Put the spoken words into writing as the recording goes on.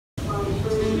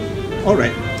All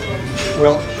right.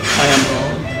 Well, I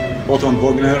am Botond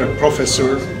Bognar, a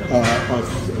professor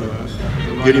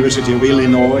of University of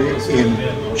Illinois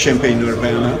in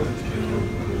Champaign-Urbana.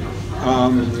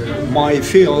 My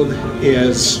field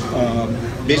is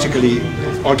basically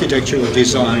architectural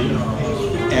design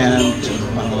and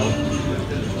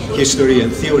history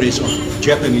and theories of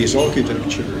Japanese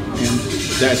architecture, and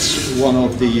that's one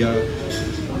of the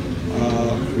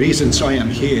reasons I am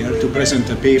here to present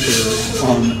a paper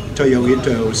on Toyo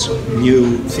Ito's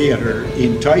new theater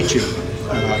in Taichung,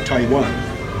 Taiwan.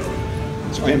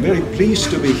 So I am very pleased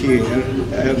to be here,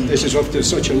 and this is after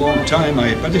such a long time.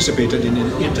 I participated in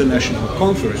an international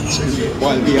conference, and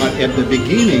while we are at the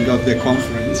beginning of the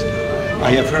conference,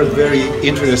 I have heard very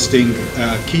interesting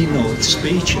keynote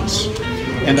speeches.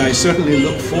 And I certainly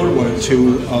look forward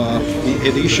to the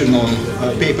additional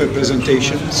paper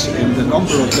presentations, and the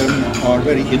number of them are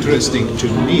very interesting to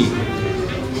me.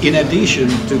 In addition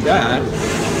to that,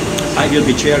 I will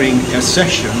be chairing a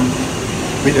session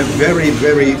with a very,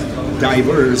 very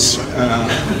diverse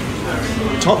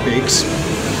topics,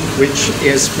 which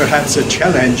is perhaps a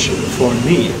challenge for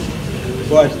me.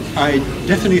 But I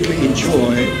definitely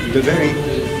enjoy the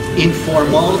very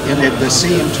informal and at the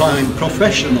same time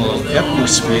professional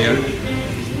atmosphere,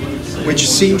 which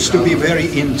seems to be very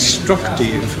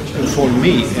instructive for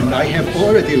me, and I have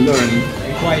already learned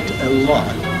quite a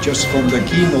lot just from the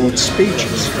keynote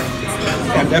speeches.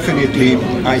 And definitely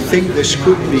I think this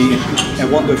could be a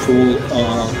wonderful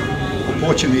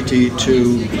opportunity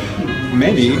to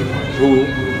many who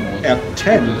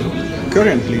attend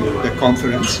currently the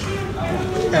conference,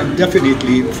 and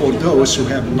definitely for those who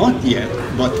have not yet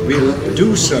but will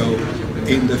do so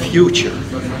in the future.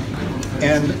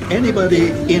 And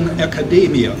anybody in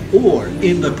academia or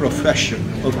in the profession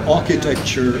of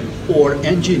architecture or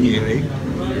engineering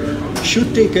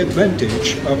should take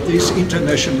advantage of these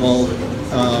international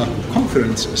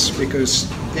conferences, because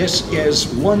this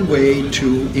is one way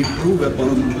to improve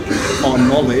upon our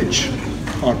knowledge,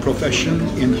 our profession,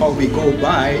 in how we go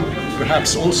by,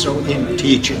 perhaps also in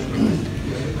teaching.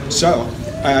 So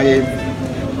I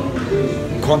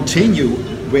continue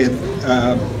with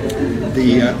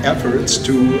the efforts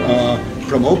to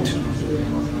promote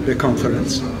the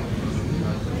conference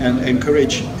and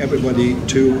encourage everybody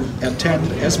to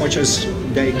attend as much as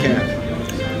they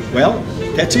can. Well,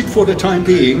 that's it for the time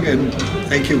being, and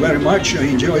thank you very much. I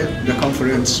enjoyed the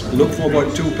conference. Look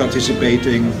forward to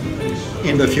participating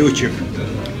in the future.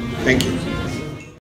 Thank you.